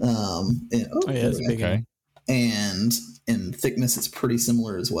 It's big. Okay. And in thickness, it's pretty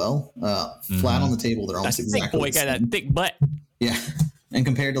similar as well. Flat on the table, they're almost exactly the same. Got that thick butt. Yeah. And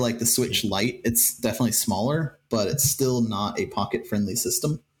compared to like the Switch Lite, it's definitely smaller, but it's still not a pocket-friendly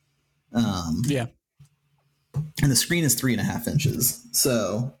system. Yeah. And the screen is 3.5 inches.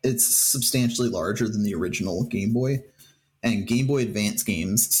 So it's substantially larger than the original Game Boy. And Game Boy Advance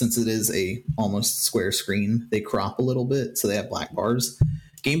games, since it is a almost square screen, they crop a little bit, so they have black bars.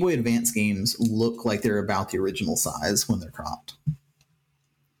 Game Boy Advance games look like they're about the original size when they're cropped.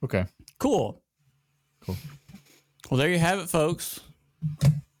 Okay. Cool. Well, there you have it, folks.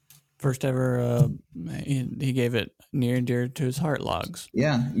 First ever, he gave it near and dear to his heart logs.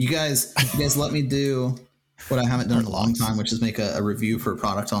 Yeah, you guys let me do what I haven't done in a long time, which is make a review for a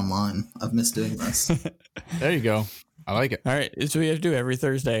product online. I've missed doing this. There you go. I like it. All right, it's what we have to do every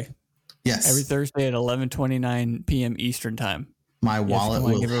Thursday. Yes, every Thursday at 11:29 p.m. Eastern time. My wallet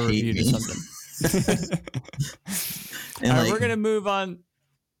will give a review to something. All right, we're gonna move on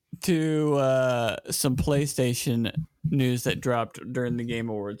to some PlayStation news that dropped during the Game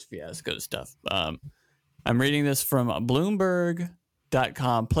Awards fiasco stuff. I'm reading this from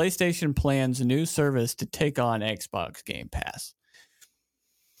Bloomberg.com. PlayStation plans a new service to take on Xbox Game Pass.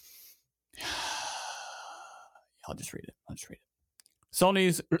 I'll just read it.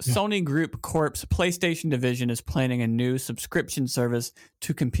 Sony Group Corp's PlayStation division is planning a new subscription service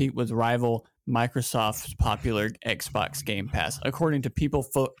to compete with rival Microsoft's popular Xbox Game Pass, according to people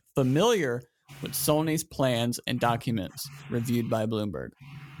familiar with Sony's plans and documents reviewed by Bloomberg.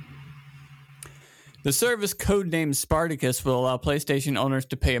 The service, codenamed Spartacus, will allow PlayStation owners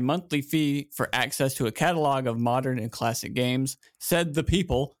to pay a monthly fee for access to a catalog of modern and classic games, said the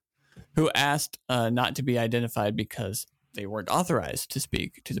people, who asked not to be identified because they weren't authorized to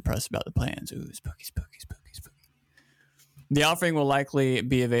speak to the press about the plans. Ooh, spooky. The offering will likely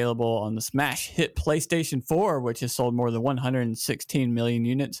be available on the smash hit PlayStation 4, which has sold more than 116 million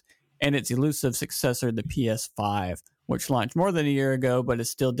units, and its elusive successor, the PS5, which launched more than a year ago, but is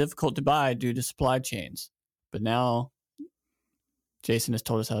still difficult to buy due to supply chains. But now, Jason has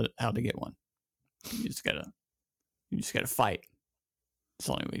told us how to get one. You just gotta fight. It's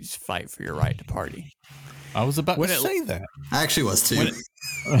the only way you just fight for your right to party. I was about to say that. I actually was too.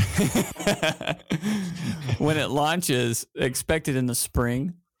 When it launches, expected in the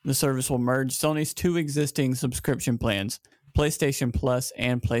spring, the service will merge Sony's two existing subscription plans, PlayStation Plus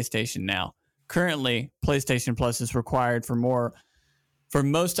and PlayStation Now. Currently, PlayStation Plus is required for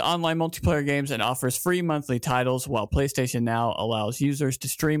most online multiplayer games and offers free monthly titles, while PlayStation Now allows users to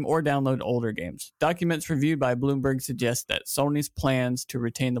stream or download older games. Documents reviewed by Bloomberg suggest that Sony's plans to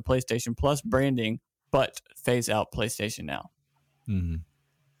retain the PlayStation Plus branding, but phase out PlayStation Now. Mm-hmm.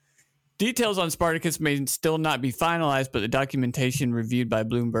 Details on Spartacus may still not be finalized, but the documentation reviewed by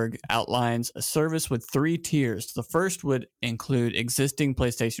Bloomberg outlines a service with 3 tiers. The first would include existing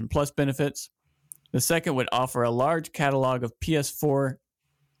PlayStation Plus benefits. The second would offer a large catalog of PS4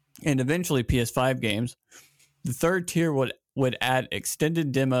 and eventually PS5 games. The third tier would add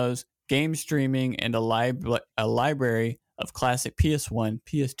extended demos, game streaming, and a library of classic PS1,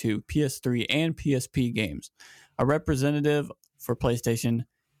 PS2, PS3, and PSP games. A representative for PlayStation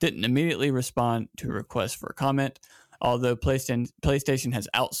didn't immediately respond to requests for comment. Although PlayStation has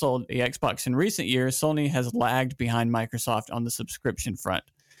outsold the Xbox in recent years, Sony has lagged behind Microsoft on the subscription front.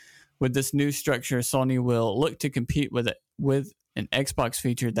 With this new structure, Sony will look to compete with an Xbox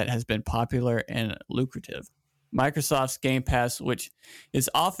feature that has been popular and lucrative. Microsoft's Game Pass, which is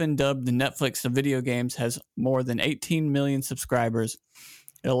often dubbed the Netflix of video games, has more than 18 million subscribers.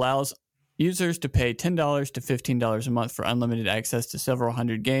 It allows users to pay $10 to $15 a month for unlimited access to several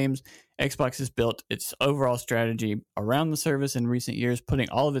hundred games. Xbox has built its overall strategy around the service in recent years, putting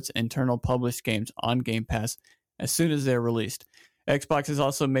all of its internal published games on Game Pass as soon as they're released. Xbox has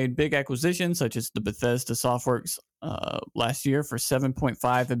also made big acquisitions, such as the Bethesda Softworks last year for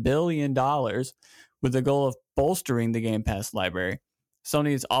 $7.5 billion, with the goal of bolstering the Game Pass library.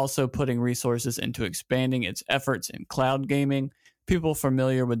 Sony is also putting resources into expanding its efforts in cloud gaming. People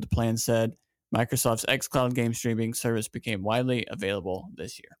familiar with the plan said Microsoft's xCloud game streaming service became widely available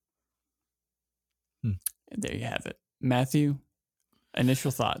this year. And there you have it. Matthew,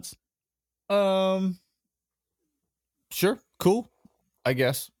 initial thoughts? Sure. Cool. I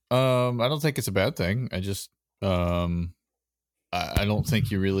guess. I don't think it's a bad thing. I just, I don't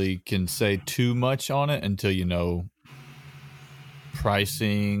think you really can say too much on it until you know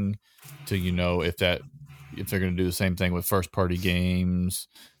pricing, till you know if they're going to do the same thing with first party games.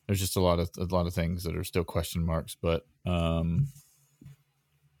 There's just a lot of things that are still question marks, but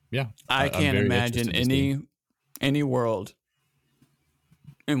yeah, I can't imagine any world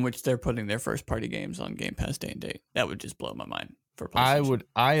in which they're putting their first party games on Game Pass day and date. That would just blow my mind. For PlayStation.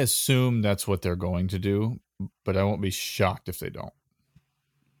 I assume that's what they're going to do, but I won't be shocked if they don't.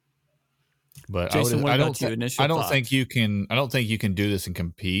 But Jason, I don't think you can do this and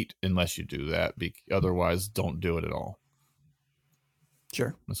compete unless you do that. Otherwise, don't do it at all.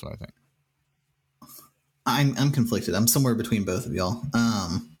 Sure, that's what I think. I'm conflicted. I'm somewhere between both of y'all.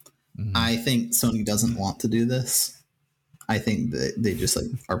 I think Sony doesn't want to do this. I think that they just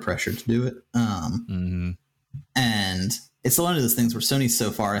are pressured to do it. And it's one of those things where Sony's so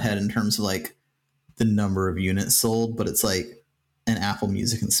far ahead in terms of the number of units sold, but it's like an Apple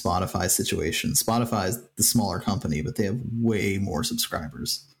Music and Spotify situation. Spotify is the smaller company, but they have way more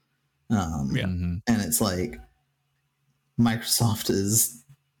subscribers. And it's like Microsoft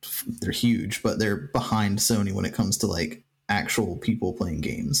they're huge, but they're behind Sony when it comes to actual people playing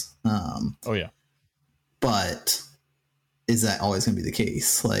games. But is that always going to be the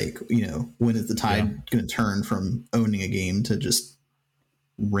case? When is the tide going to turn from owning a game to just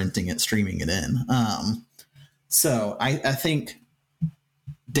renting it, streaming it in? So I think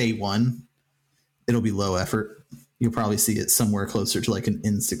day one, it'll be low effort. You'll probably see it somewhere closer to an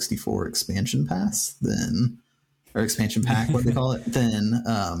N64 expansion pass or expansion pack, what they call it, than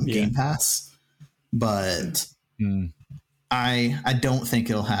Game Pass. But I don't think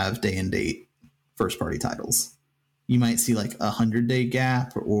it'll have day and date first party titles. You might see 100-day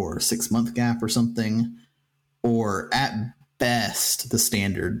gap or 6-month gap or something, or at best the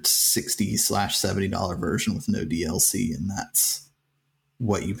standard $60/$70 version with no DLC, and that's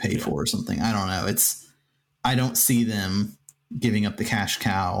what you pay for or something. I don't know. I don't see them giving up the cash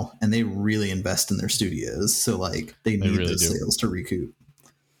cow, and they really invest in their studios, so they need really those sales to recoup.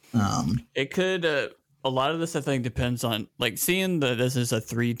 It could. A lot of this, I think, depends on seeing that this is a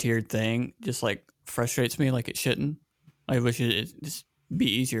 3-tiered thing. Just frustrates me it shouldn't. I wish it just be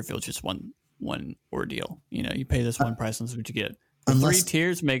easier if it was just one ordeal. You pay this one price and that's what you get. The 3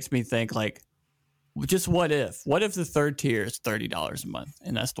 tiers makes me think just what if the 3rd tier is $30 a month,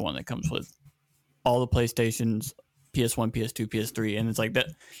 and that's the one that comes with all the PlayStations, PS1, PS2, PS3, and it's that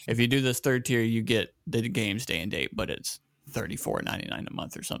if you do this 3rd tier, you get the games day and date, but it's $34.99 a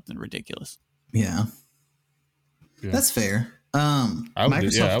month or something ridiculous. Yeah. That's fair. I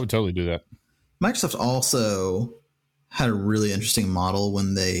would totally do that. Microsoft also had a really interesting model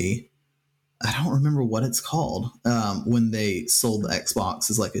when I don't remember what it's called, when they sold the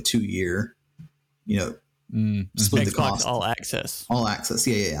Xbox as a 2-year, split Xbox the cost. All Access. All Access,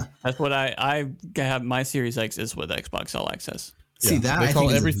 yeah. That's what I have. My Series X is with Xbox All Access. See, that I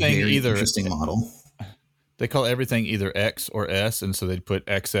think is a very interesting model. They call everything either X or S, and so they put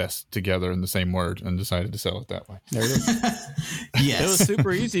XS together in the same word and decided to sell it that way. There it is. Yes. It was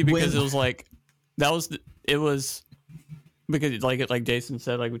super easy because it was because like Jason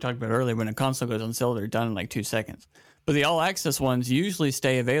said, we talked about earlier, when a console goes on sale, they're done in 2 seconds. But the All Access ones usually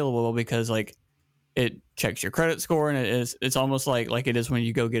stay available because it checks your credit score, and it's almost like it is when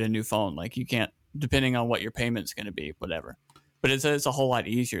you go get a new phone. You can't, depending on what your payment's going to be, whatever. But it's a whole lot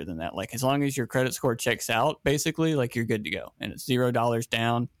easier than that. As long as your credit score checks out, basically, you're good to go. And it's $0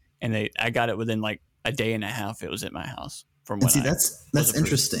 down. And I got it within a day and a half. It was at my house. From when that's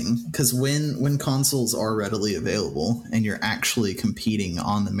interesting, because when consoles are readily available and you're actually competing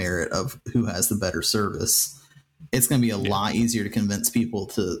on the merit of who has the better service, it's going to be a lot easier to convince people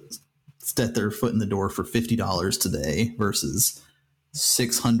to set their foot in the door for $50 today versus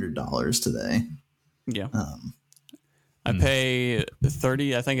 $600 today. Yeah. I pay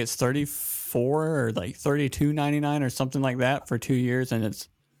 30, I think it's 34 or like $32.99 or something like that for 2 years, and it's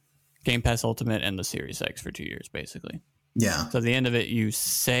Game Pass Ultimate and the Series X for 2 years, basically. Yeah. So at the end of it, you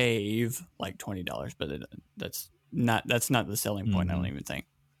save like $20, but that's not the selling point. I don't even think.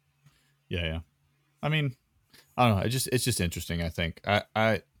 Yeah. I mean, I don't know. It's just interesting. I think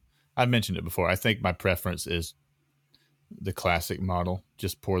I mentioned it before. I think my preference is the classic model.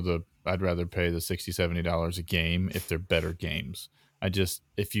 I'd rather pay the $60, $70 a game if they're better games.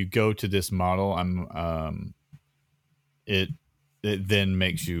 If you go to this model, it then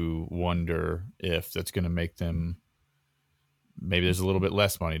makes you wonder if that's going to make them, maybe there's a little bit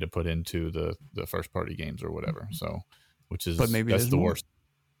less money to put into the first party games or whatever. So, but maybe that's the worst.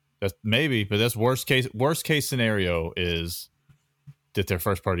 That's maybe, but that's worst case scenario is that their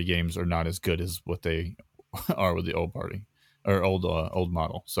first party games are not as good as what they are with the old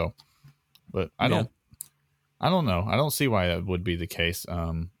model. So, but I don't know. I don't see why that would be the case.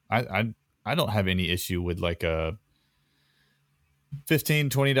 I don't have any issue with like a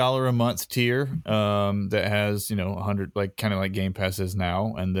 $15-$20 a month tier that has 100, like kind of like Game Pass is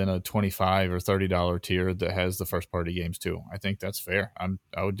now, and then a $25 or $30 tier that has the first party games too. I think that's fair.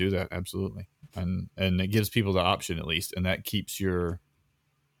 I would do that, absolutely, and it gives people the option at least, and that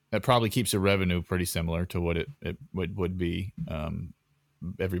probably keeps your revenue pretty similar to what it would be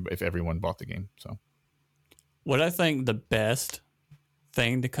if everyone bought the game. So, what I think the best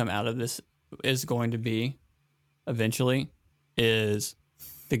thing to come out of this is going to be eventually is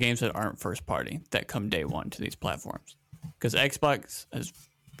the games that aren't first party that come day one to these platforms, because Xbox has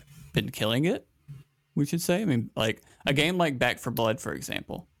been killing it, we should say. I mean, like a game like Back 4 Blood, for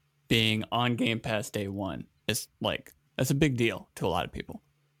example, being on Game Pass day one is like, that's a big deal to a lot of people.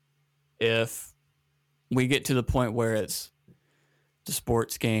 If we get to the point where it's the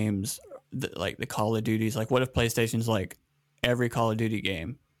sports games, like the Call of Duties, like what if PlayStation's like every Call of Duty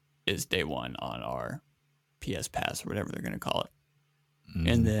game is day one on our PS Pass or whatever they're going to call it.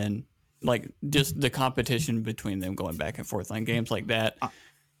 And then like just the competition between them going back and forth on games like that,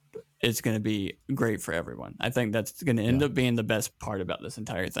 it's going to be great for everyone. I think that's going to end up being the best part about this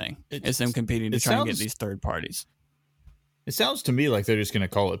entire thing. It's them competing to try and get these third parties. It sounds to me like they're just going to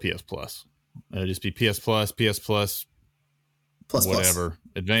call it PS Plus. It'll just be PS Plus, plus whatever,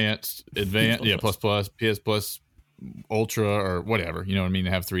 advanced, plus, PS Plus, Ultra, or whatever. You know what I mean?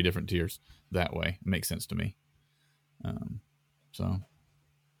 They have 3 different tiers that way. It makes sense to me. So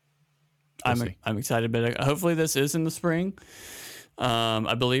I'm excited, but hopefully this is in the spring.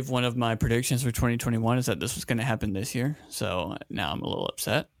 I believe one of my predictions for 2021 is that this was going to happen this year. So now I'm a little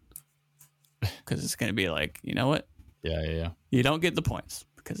upset because it's going to be like, you know what? Yeah. You don't get the points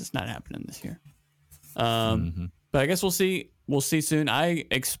because it's not happening this year. But I guess we'll see. We'll see soon. I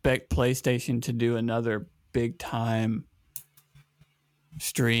expect PlayStation to do another big time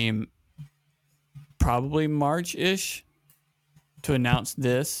stream, probably March-ish, to announce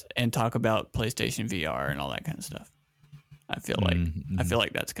this and talk about PlayStation VR and all that kind of stuff. I feel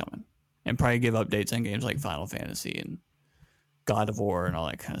like that's coming, and probably give updates on games like Final Fantasy and God of War and all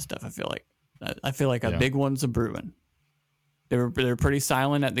that kind of stuff. I feel like a big one's a brewing. They're pretty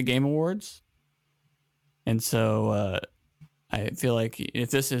silent at the Game Awards, and so I feel like if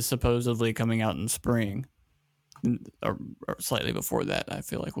this is supposedly coming out in spring or slightly before that, I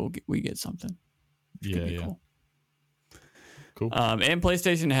feel like we get something. Yeah. Cool. And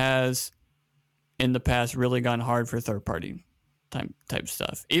PlayStation has in the past really gone hard for third party type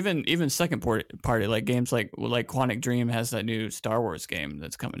stuff. Even second party, like games like Quantic Dream has that new Star Wars game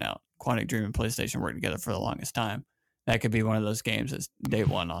that's coming out. Quantic Dream and PlayStation worked together for the longest time. That could be one of those games that's day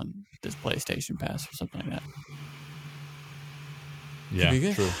one on this PlayStation Pass or something like that.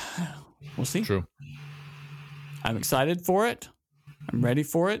 Yeah, true. We'll see. True. I'm excited for it. I'm ready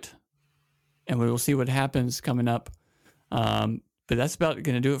for it. And we will see what happens coming up. But that's about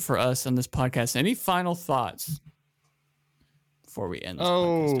going to do it for us on this podcast. Any final thoughts before we end this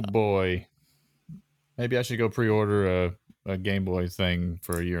podcast? Oh, boy. Maybe I should go pre-order a Game Boy thing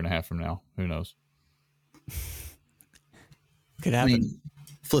for a year and a half from now. Who knows? Could happen. I mean,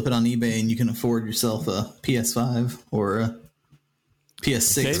 flip it on eBay and you can afford yourself a PS5 or a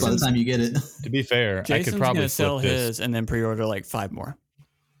PS6 by the time you get it. To be fair, Jason's I could probably gonna sell flip his and then pre-order like 5 more.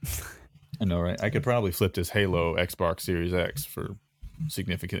 I know, right? I could probably flip this Halo Xbox Series X for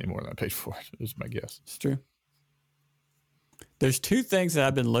significantly more than I paid for it. Is my guess. It's true. There's two things that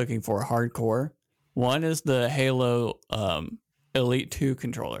I've been looking for hardcore. One is the Halo Elite 2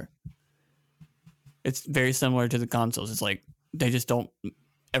 controller. It's very similar to the consoles. It's like they just don't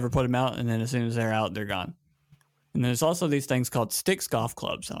ever put them out, and then as soon as they're out, they're gone. And there's also these things called Sticks golf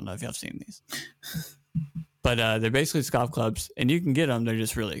clubs. I don't know if y'all seen these. But they're basically golf clubs, and you can get them. They're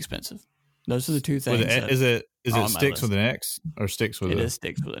just really expensive. Those are the two things. Is it Sticks with an X or Sticks with It is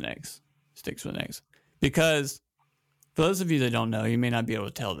Sticks with an X. Sticks with an X. Because for those of you that don't know, you may not be able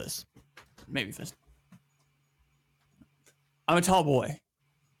to tell this. Maybe first. I'm a tall boy.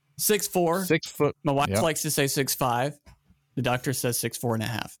 6'4". 6 foot. My wife likes to say 6'5". The doctor says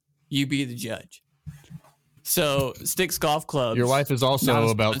 6'4.5". You be the judge. So Sticks golf clubs. Your wife is also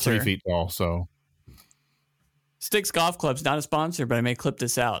about 3 feet tall, so. Sticks golf clubs, not a sponsor, but I may clip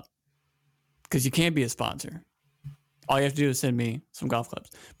this out because you can't be a sponsor. All you have to do is send me some golf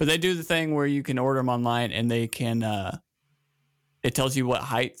clubs. But they do the thing where you can order them online, and they can. It tells you what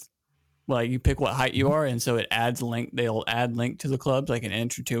height. Well, you pick what height you are, and so it adds link. They'll add link to the clubs, like an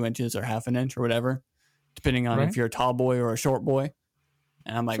inch or 2 inches or half an inch or whatever, depending on if you're a tall boy or a short boy.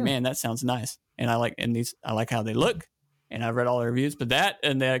 And I'm like, man, that sounds nice. And I like how they look. And I've read all the reviews, but that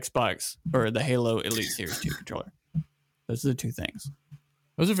and the Xbox or the Halo Elite Series 2 controller. Those are the two things.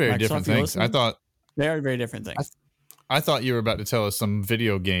 Those are very different things. I thought they are very different things. I thought you were about to tell us some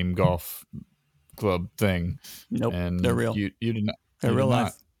video game golf club thing. Nope, and they're real. You did not. They're real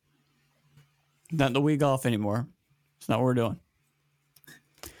life. Not the Wii golf anymore. It's not what we're doing.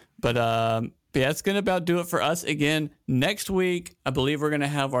 But yeah, that's going to about do it for us. Again, next week, I believe we're going to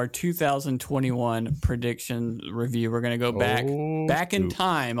have our 2021 prediction review. We're going to go back in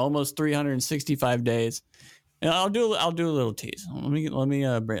time, almost 365 days. And I'll do a little tease. Let me bring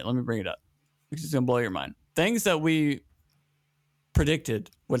it up. It's just going to blow your mind. Things that we predicted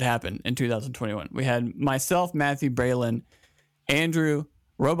would happen in 2021. We had myself, Matthew, Braylon, Andrew,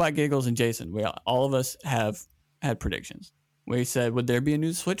 Robot Giggles, and Jason. All of us have had predictions. We said, would there be a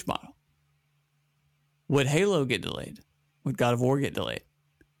new Switch model? Would Halo get delayed? Would God of War get delayed?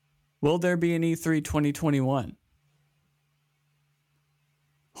 Will there be an E3 2021?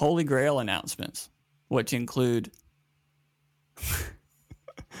 Holy Grail announcements, which include...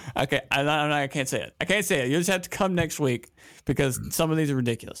 Okay, I can't say it. I can't say it. You just have to come next week because some of these are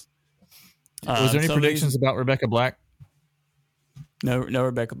ridiculous. Was there any predictions about Rebecca Black? No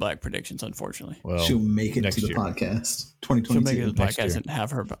Rebecca Black predictions, unfortunately. Well, she'll make it to the podcast. 2022. She'll make it to the podcast and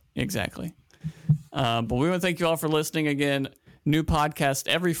have her... Exactly. But we want to thank you all for listening. Again, new podcast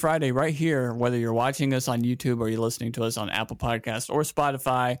every Friday right here, whether you're watching us on YouTube or you're listening to us on Apple Podcasts or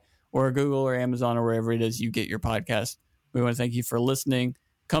Spotify or Google or Amazon or wherever it is you get your podcast. We want to thank you for listening.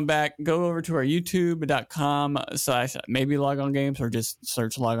 Come back, go over to our youtube.com/maybe Log On Games or just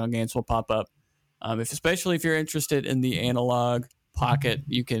search Log On Games will pop up. Especially if you're interested in the Analog Pocket,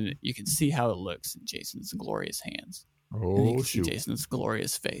 you can see how it looks in Jason's glorious hands. Oh, shoot. Jason's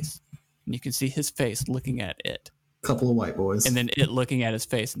glorious face. And you can see his face looking at it. Couple of white boys. And then it looking at his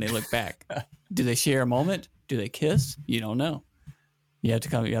face, and they look back. Do they share a moment? Do they kiss? You don't know. You have to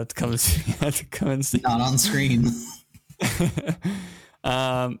come and see. You have to come and see. Not on screen.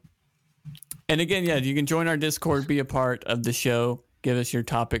 And again, you can join our Discord, be a part of the show, give us your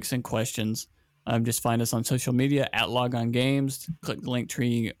topics and questions. Just find us on social media at Log On Games. Click the link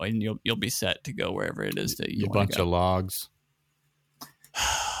tree, and you'll be set to go wherever it is that you want to go. A bunch of logs.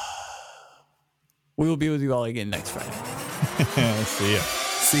 We will be with you all again next Friday. See ya.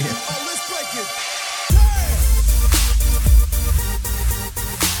 See ya. Oh, let's break it.